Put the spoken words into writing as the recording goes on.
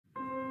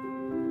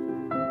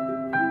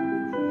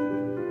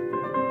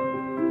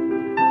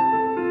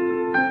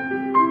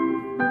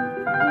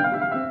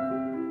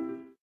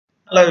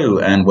Hello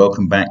and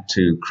welcome back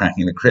to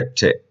Cracking the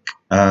Cryptic.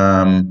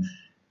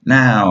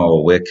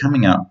 Now we're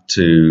coming up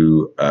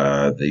to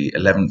the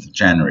 11th of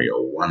January,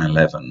 or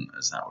 1/11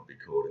 as that would be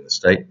called in the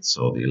States,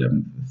 or the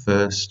 11th of the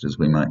 1st as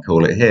we might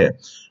call it here.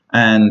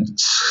 And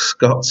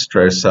Scott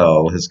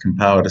Strossal has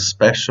compiled a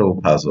special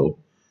puzzle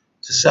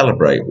to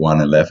celebrate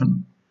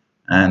 1/11,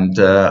 and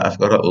I've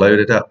got it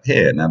loaded up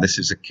here. Now this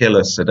is a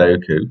killer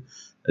Sudoku.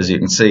 As you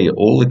can see,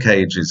 all the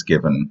cages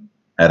given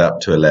add up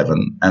to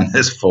 11, and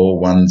there's 4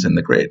 ones in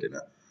the grid in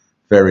a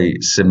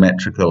very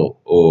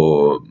symmetrical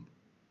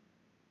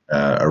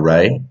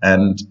array,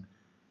 and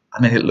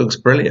I mean it looks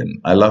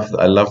brilliant. I love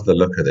the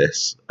look of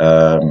this.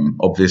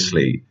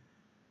 Obviously,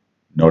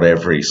 not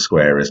every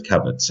square is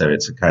covered, so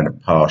it's a kind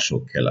of partial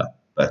killer.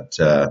 But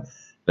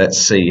let's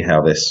see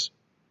how this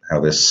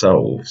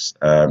solves.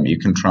 You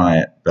can try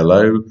it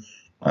below.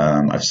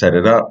 I've set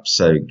it up,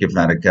 so give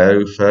that a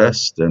go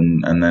first,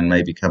 and then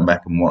maybe come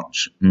back and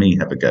watch me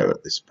have a go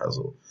at this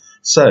puzzle.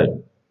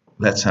 So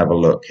let's have a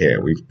look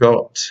here. We've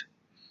got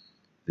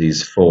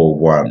these 4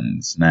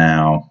 ones.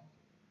 Now,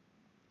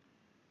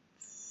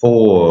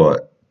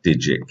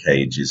 4-digit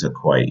cages are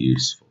quite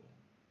useful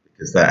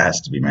because that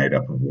has to be made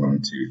up of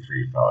 1, 2,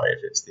 3, 5.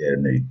 It's the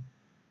only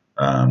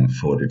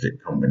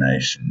 4-digit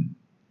combination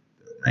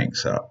that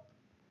makes up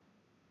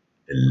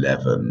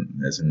 11.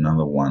 There's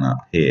another one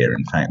up here.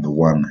 In fact, the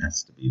 1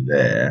 has to be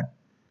there,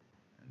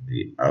 and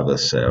the other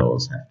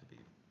cells have to be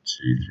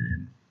 2, 3,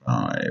 and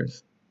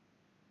 5.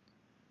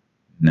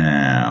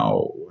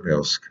 Now, what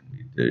else can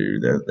we do?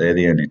 They're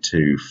the only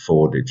 2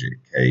 4-digit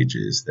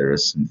cages. There are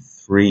some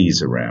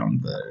 3s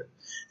around though.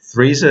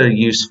 3s are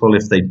useful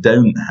if they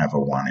don't have a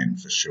 1 in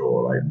for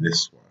sure, like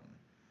this one,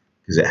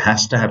 because it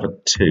has to have a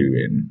 2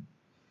 in.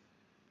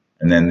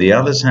 And then the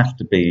others have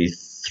to be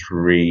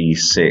 3,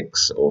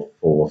 6, or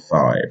 4,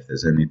 5.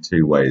 There's only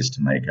 2 ways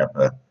to make up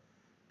a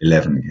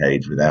 11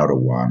 cage without a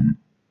 1,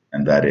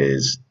 and that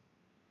is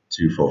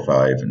 2, 4,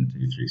 5, and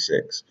 2, 3,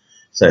 6.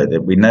 So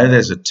that we know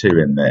there's a 2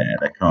 in there.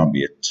 There can't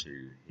be a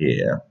 2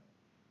 here.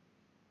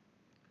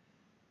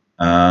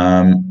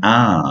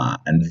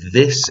 And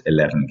this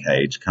 11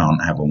 cage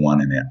can't have a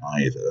 1 in it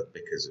either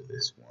because of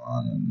this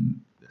one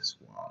and this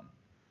one.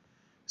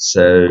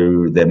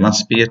 So there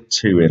must be a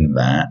 2 in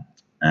that.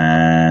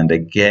 And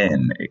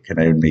again, it can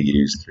only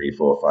use 3,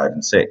 4, 5,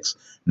 and 6.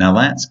 Now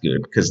that's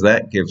good because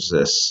that gives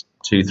us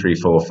 2, 3,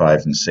 4,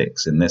 5, and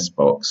 6 in this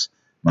box.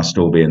 Must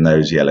all be in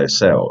those yellow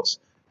cells.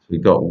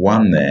 We've got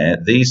 1 there.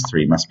 These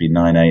 3 must be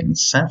 9, 8, and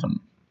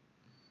 7.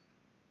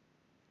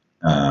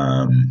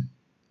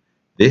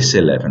 This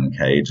 11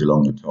 cage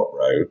along the top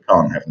row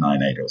can't have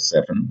 9, 8, or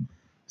 7.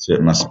 So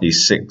it must be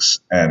 6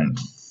 and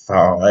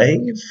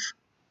 5.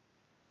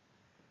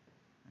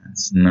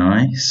 That's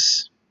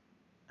nice.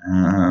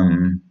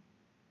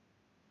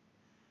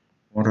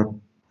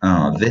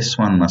 This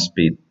one must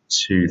be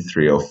 2,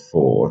 3, or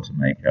 4 to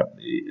make up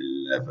the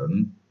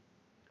 11.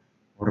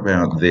 What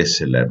about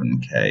this 11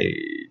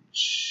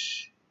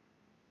 cage?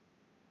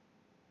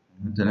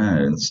 I don't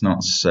know, it's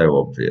not so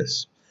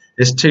obvious.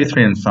 This 2,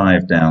 3, and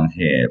 5 down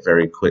here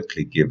very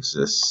quickly gives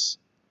us,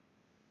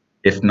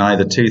 if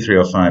neither 2, 3,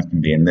 or 5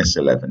 can be in this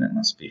 11, it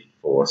must be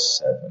 4,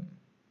 7.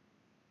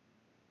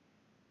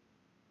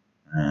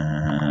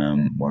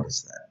 What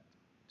does that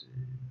do?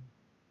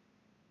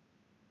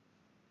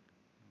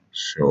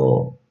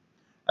 Sure.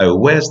 Oh,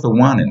 where's the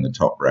 1 in the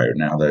top row?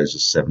 Now those are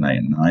 7, 8,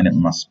 and 9. It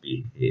must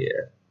be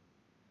here.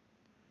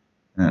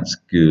 That's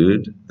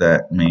good.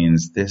 That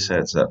means this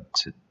adds up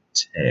to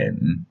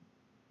 10.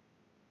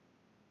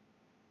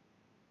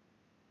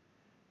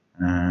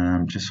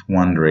 I'm just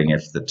wondering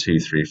if the 2,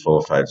 3,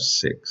 4, 5,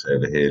 6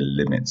 over here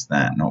limits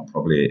that. Not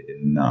probably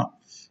enough.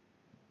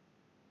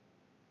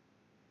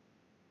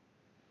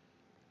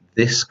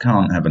 This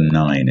can't have a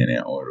 9 in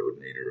it, or it would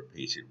need a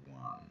repeated 1.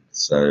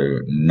 So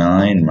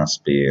 9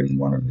 must be in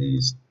one of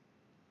these.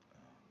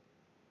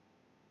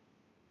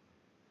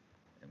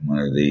 In one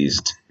of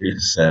these 2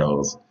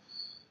 cells.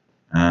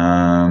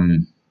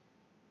 1,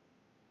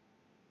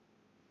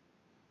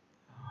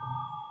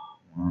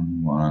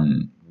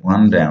 1.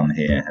 1 down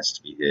here has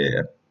to be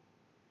here.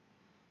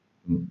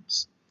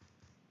 Oops.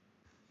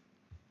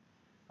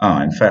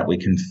 In fact, we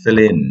can fill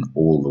in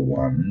all the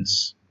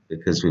 1s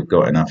because we've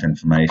got enough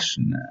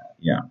information now.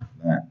 Yeah,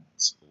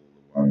 that's all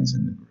the 1s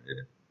in the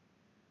grid.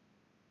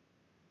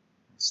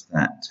 What's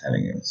that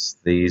telling us?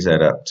 These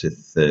add up to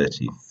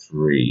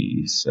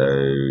 33,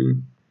 so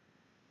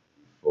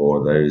 4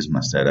 of those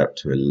must add up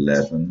to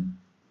 11.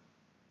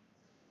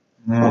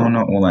 No,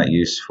 not all that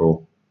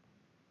useful.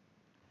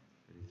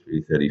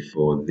 33,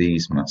 34.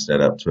 These must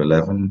add up to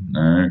 11.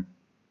 No.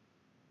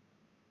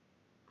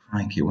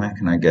 Crikey, where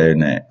can I go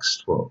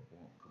next? What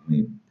can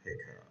we pick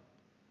up?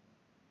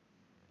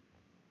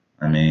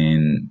 I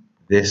mean,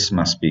 this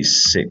must be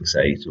 6,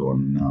 8, or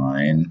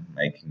 9,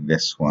 making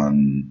this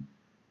one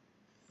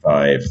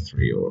 5,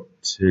 3, or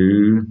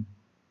 2.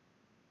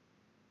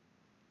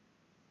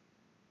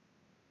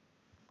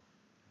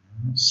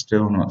 I'm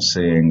still not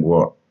seeing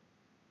where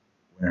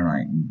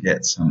I can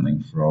get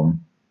something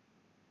from.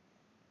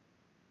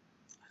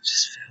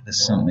 just feel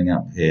there's something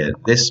up here.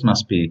 This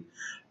must be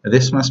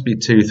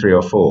 2, 3,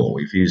 or 4.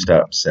 We've used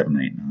up 7,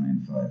 8,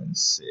 9, 5, and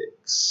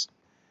 6.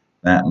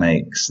 That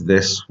makes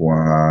this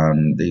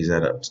one. These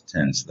add up to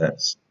 10, so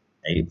that's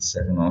 8,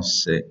 7, or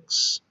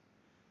 6.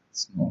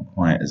 It's not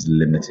quite as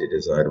limited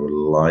as I would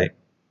like.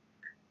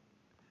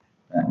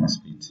 That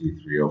must be 2,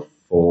 3, or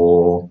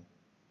 4.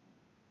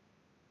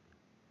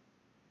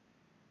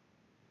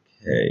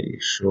 Okay,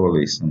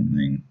 surely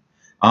something.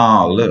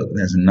 Ah, look,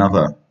 there's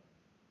another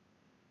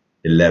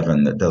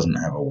 11 that doesn't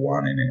have a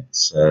 1 in it.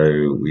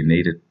 So we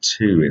need a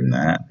 2 in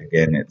that.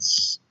 Again,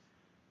 it's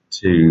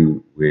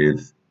 2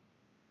 with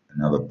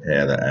another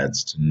pair that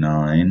adds to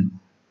 9.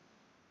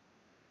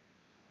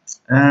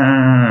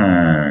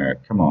 Ah,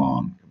 come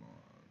on.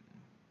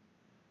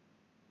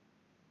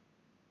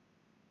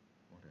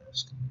 What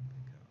else can we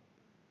pick up?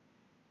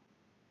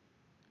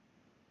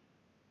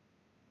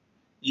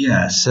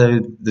 Yeah, so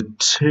the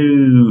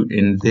 2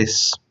 in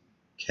this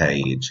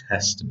cage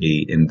has to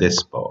be in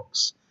this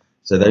box.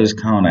 So those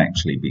can't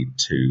actually be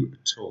 2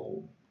 at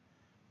all.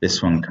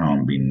 This one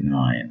can't be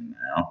 9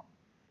 now.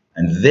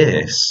 And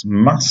this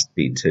must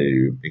be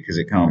 2 because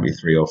it can't be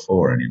 3 or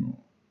 4 anymore.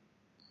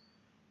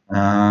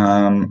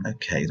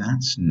 Okay,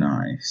 that's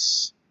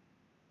nice.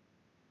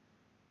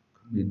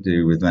 What can we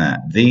do with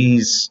that?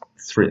 These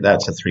 3,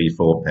 that's a 3,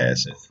 4 pair,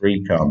 so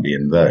 3 can't be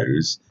in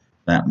those.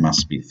 That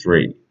must be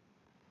 3.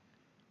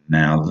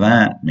 Now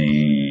that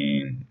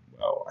means,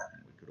 well, I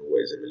think we could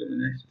always have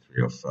eliminated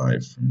 3 or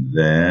 5 from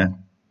there.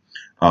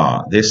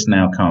 Ah, this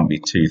now can't be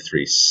 2,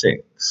 3,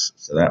 6.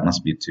 So that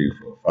must be 2,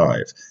 4,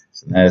 5.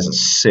 So there's a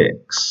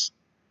 6.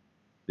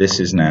 This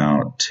is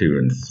now 2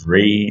 and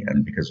 3,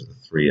 and because of the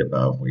 3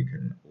 above, we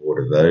can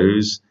order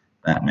those.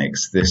 That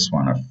makes this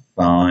one a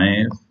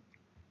 5.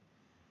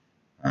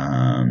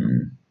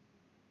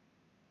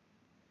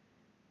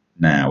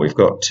 Now we've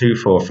got 2,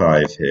 4,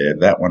 5 here.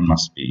 That one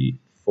must be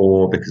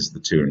 4 because of the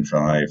 2 and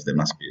 5. There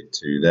must be a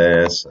 2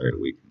 there, so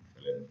we can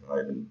fill in 5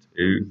 and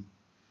 2.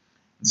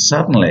 And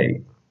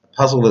suddenly, a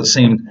puzzle that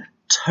seemed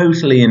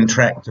totally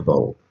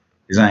intractable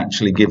is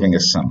actually giving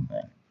us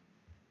something.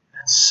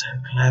 That's so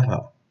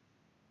clever.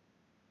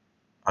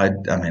 I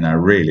mean, I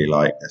really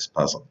like this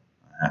puzzle,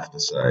 I have to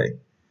say.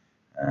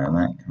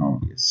 That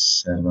can't be a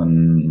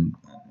 7.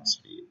 That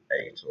must be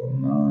 8 or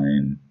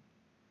 9.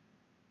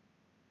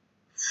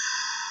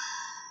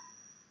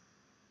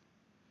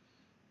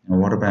 And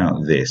what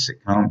about this?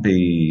 It can't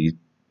be.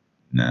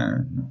 No,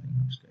 nothing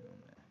much going on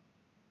there.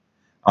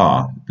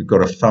 Ah, we've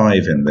got a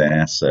 5 in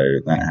there, so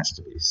that has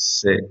to be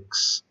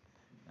 6.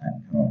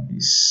 That can't be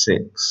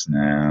 6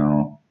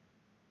 now.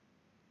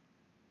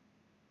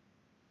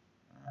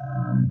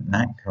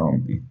 That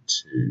can't be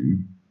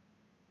 2.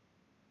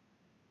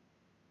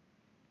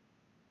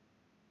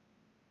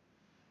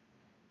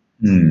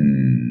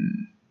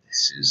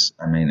 This is,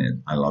 I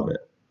mean, I love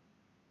it.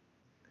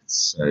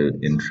 It's so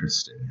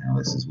interesting how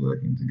this is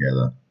working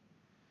together.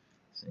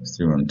 6,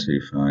 3, 1,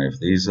 2, 5.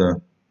 These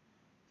are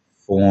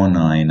 4,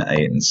 9,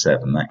 8, and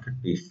 7. That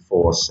could be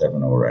 4,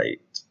 7, or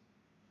 8.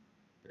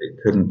 But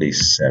it couldn't be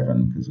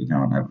 7 because we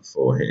can't have a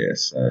 4 here.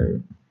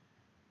 So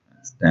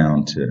that's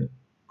down to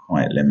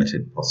quite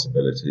limited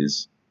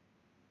possibilities.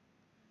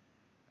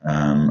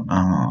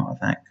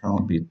 That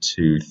can't be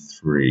 2,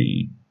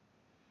 3.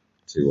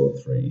 2 or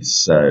 3.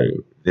 So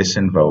this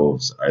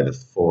involves either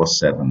 4,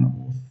 7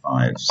 or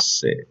 5,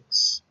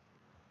 6.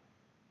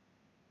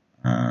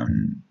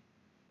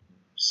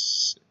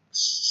 6.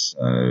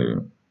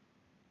 So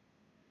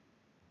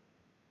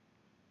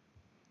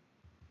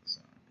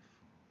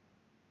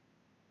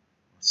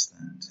what's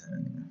that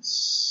telling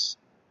us?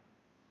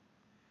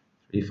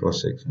 3, 4,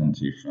 6, 1,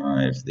 2,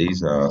 5.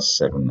 These are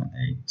 7,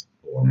 8,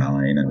 or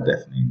 9, and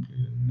definitely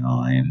include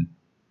 9.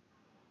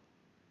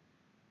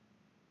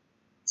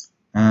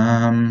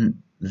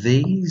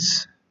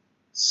 These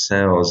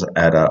cells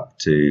add up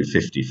to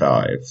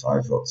 55,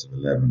 5 lots of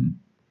 11.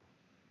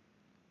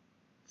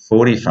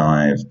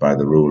 45, by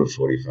the rule of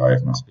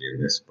 45, must be in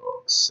this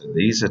box. So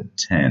these are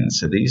 10,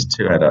 so these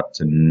 2 add up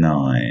to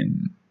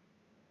 9.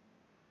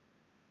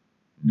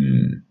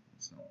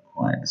 It's not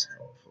quite as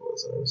helpful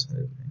as I was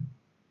hoping.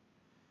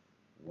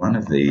 One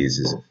of these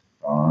is a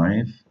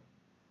 5.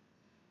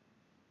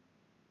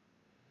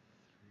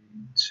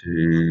 3,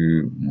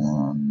 2,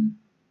 1.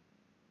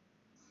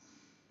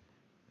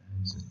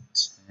 There's a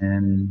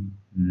 10.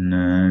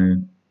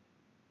 No.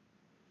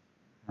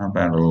 How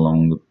about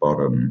along the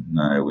bottom?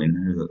 No, we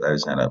know that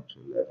those add up to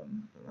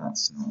 11, but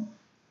that's not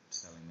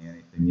telling me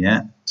anything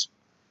yet.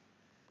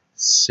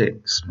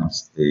 6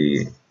 must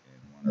be in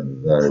one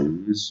of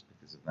those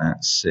because of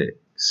that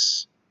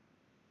 6.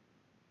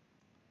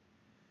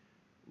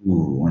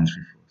 Ooh, 1, 3,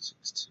 4,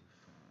 6, 2,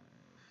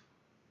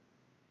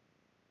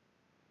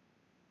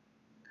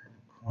 5.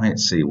 Can't quite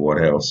see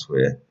what else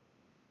we're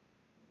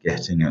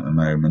getting at the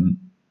moment.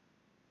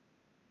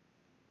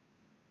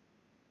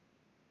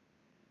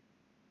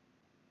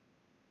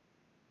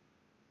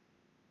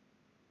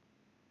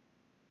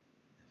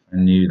 I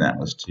knew that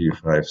was 2,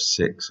 5,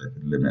 6. I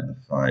could limit the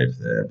 5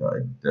 there, but I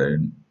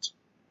don't.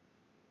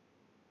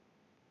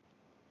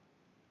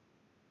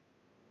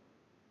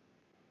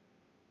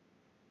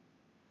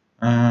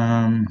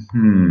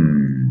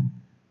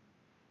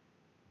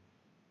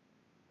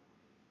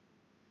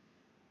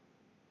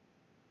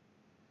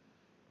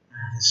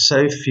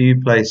 So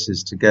few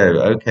places to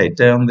go. Okay,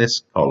 down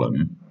this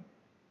column,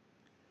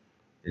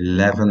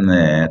 11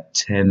 there,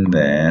 10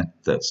 there,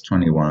 that's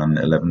 21,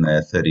 11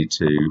 there,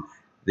 32.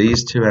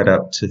 These two add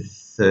up to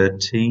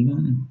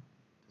 13.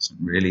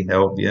 Doesn't really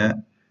help yet.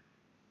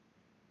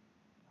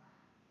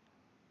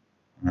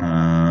 We've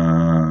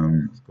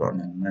got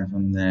an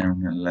 11 there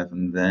and an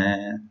 11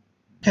 there.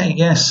 Okay,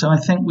 yes, so I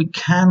think we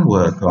can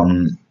work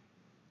on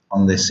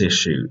this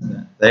issue.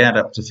 They add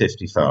up to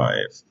 55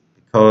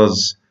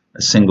 because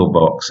a single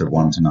box of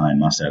 1 to 9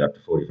 must add up to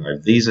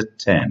 45. These are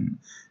 10.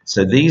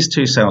 So these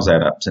two cells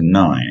add up to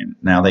 9.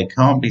 Now they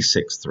can't be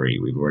 6, 3.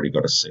 We've already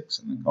got a 6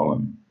 in the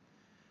column.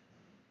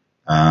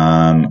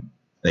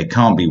 They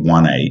can't be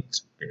 1,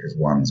 8 because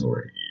 1's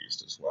already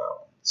used as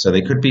well. So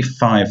they could be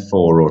 5,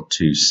 4 or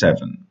 2,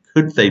 7.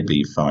 Could they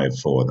be 5,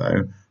 4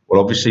 though? Well,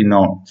 obviously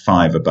not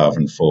 5 above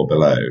and 4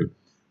 below.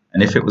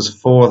 And if it was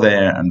 4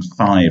 there and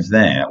 5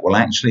 there, well,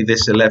 actually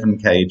this 11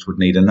 cage would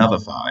need another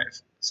 5.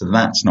 So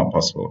that's not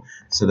possible.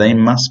 So they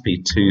must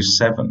be 2,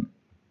 7,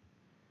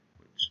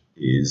 which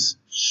is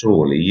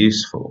surely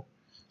useful.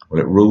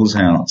 Well, it rules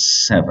out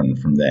 7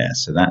 from there.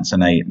 So that's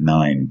an 8,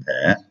 9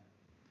 pair.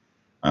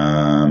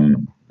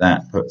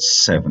 That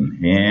puts 7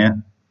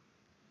 here.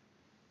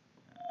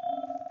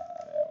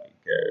 There we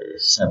go,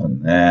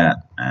 7 there.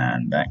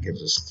 And that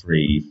gives us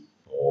 3,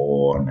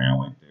 4. Now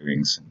we're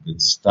doing some good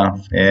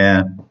stuff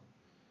here.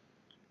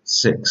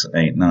 6,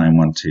 8, 9,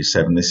 1, 2,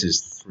 7. This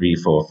is 3,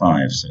 4,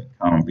 5, so it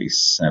can't be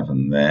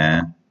 7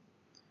 there.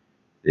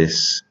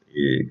 This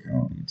it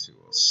can't be 2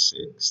 or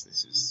 6.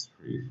 This is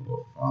 3,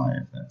 4,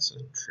 5. That's a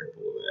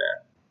triple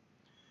there.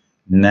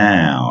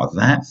 Now,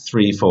 that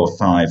 3, 4,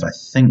 5, I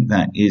think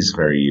that is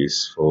very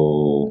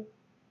useful.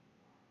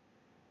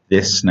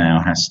 This now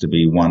has to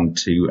be 1,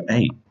 2,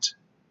 8.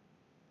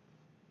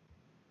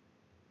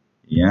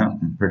 Yeah,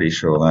 I'm pretty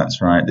sure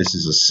that's right. This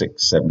is a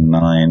 6, 7,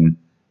 9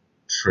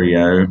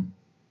 trio.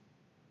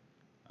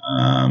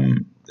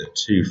 The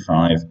 2,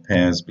 5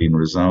 pair's been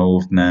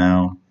resolved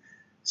now.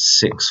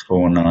 6,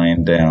 4,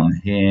 9 down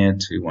here.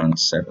 2, 1,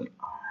 7.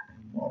 Oh,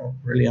 what a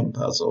brilliant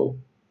puzzle.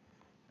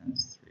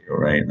 That's 3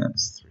 or 8.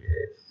 That's 3,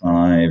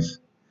 8, 5.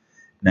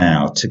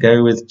 Now, to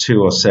go with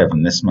 2 or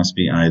 7, this must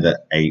be either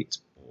 8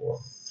 or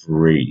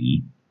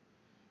 3.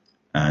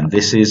 And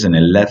this is an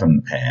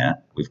 11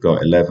 pair. We've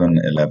got 11,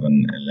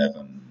 11,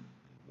 11,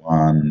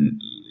 1,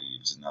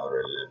 leaves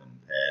another 11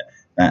 pair.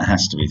 That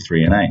has to be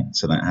 3 and 8.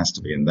 So that has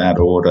to be in that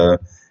order.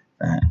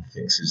 That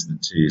fixes the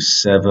 2,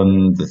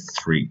 7. The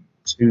 3,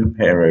 2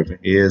 pair over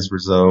here is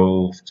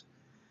resolved.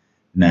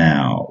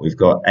 Now, we've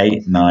got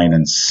 8, 9,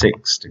 and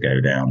 6 to go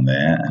down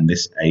there. And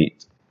this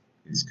 8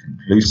 is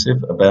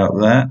conclusive about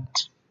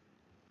that.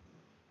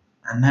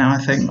 And now I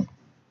think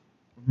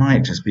we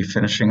might just be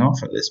finishing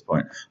off at this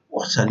point.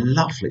 What a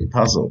lovely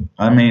puzzle.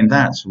 I mean,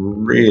 that's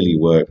really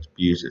worked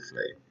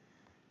beautifully.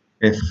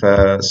 If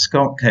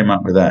Scott came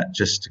up with that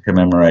just to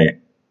commemorate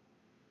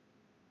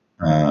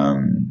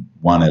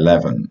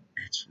 111,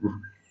 it's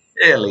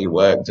really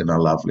worked in a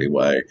lovely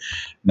way.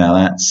 Now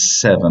that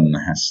 7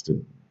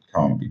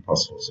 can't be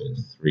possible, so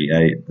it's 3,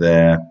 8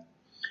 there.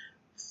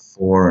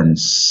 4 and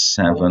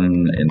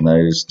 7 in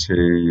those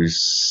two,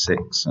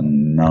 6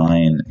 and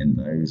 9 in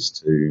those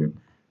two,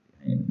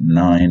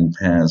 9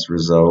 pairs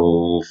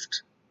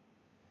resolved.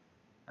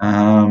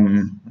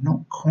 We're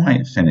not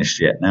quite finished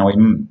yet. Now we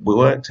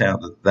worked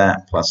out that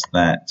that plus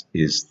that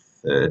is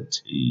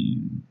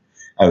 13.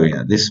 Oh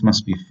yeah, this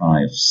must be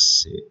 5,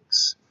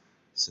 6.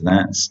 So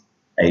that's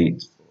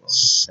 8, 4,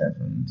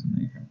 7 to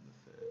make up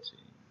the 13.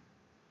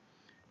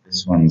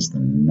 This one's the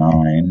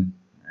 9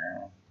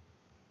 now.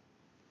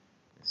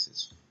 This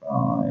is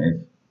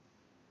 5,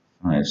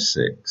 5,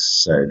 6.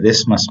 So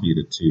this must be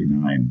the 2,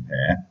 9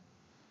 pair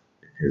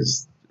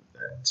because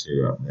that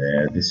 2 up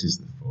there. This is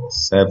the 4,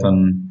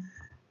 7.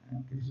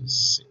 That gives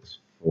us 6,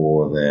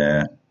 4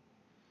 there.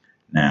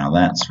 Now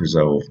that's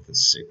resolved the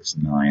 6,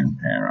 9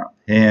 pair up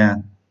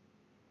here.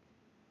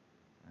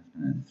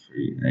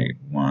 3, 8,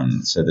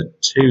 1. So the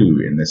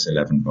 2 in this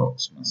 11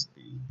 box must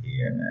be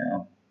here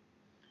now.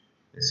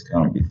 This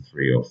can't be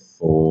 3 or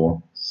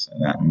 4, so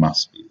that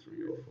must be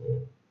 3 or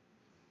 4.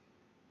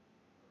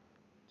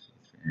 2,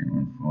 3, 8,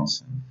 1, 4,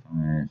 7, 5,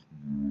 9,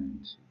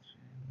 2,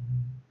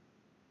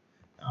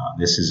 3, 1.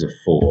 This is a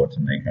 4 to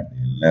make up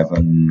the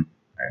 11.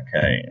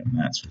 Okay, and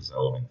that's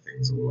resolving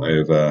things all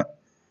over.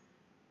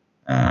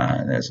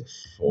 There's a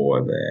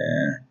 4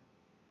 there.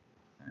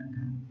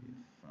 And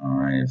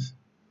 5.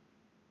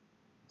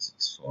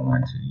 6, 4,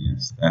 9, 2,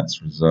 yes,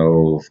 that's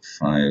resolved.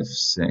 5,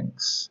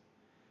 6,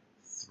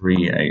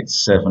 3, 8,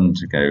 7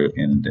 to go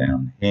in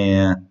down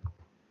here.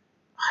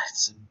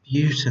 It's a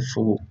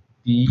beautiful,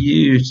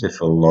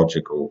 beautiful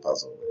logical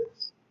puzzle.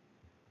 This.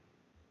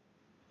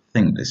 I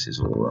think this is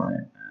all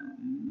right.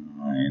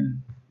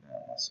 9,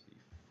 that must be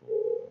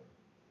 4.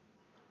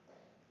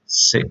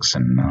 6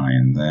 and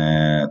 9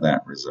 there.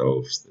 That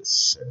resolves the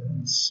 7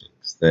 and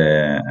 6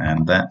 there,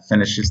 and that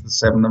finishes the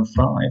 7 and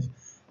 5.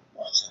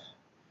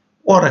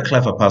 What a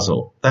clever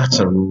puzzle. That's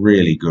a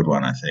really good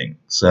one, I think.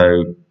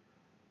 So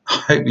I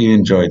hope you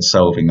enjoyed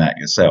solving that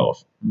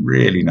yourself.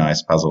 Really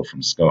nice puzzle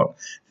from Scott.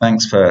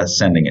 Thanks for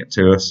sending it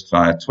to us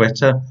via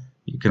Twitter.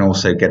 You can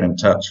also get in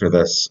touch with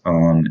us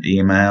on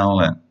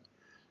email at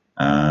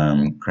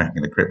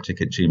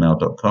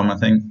crackingthecryptic@gmail.com, I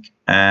think.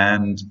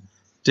 And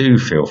do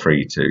feel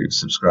free to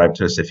subscribe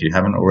to us if you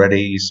haven't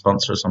already.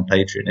 Sponsor us on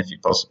Patreon if you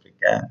possibly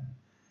can.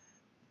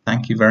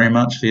 Thank you very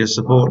much for your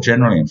support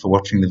generally and for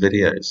watching the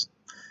videos.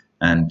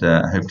 And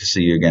I hope to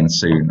see you again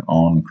soon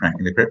on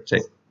Cracking the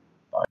Cryptic.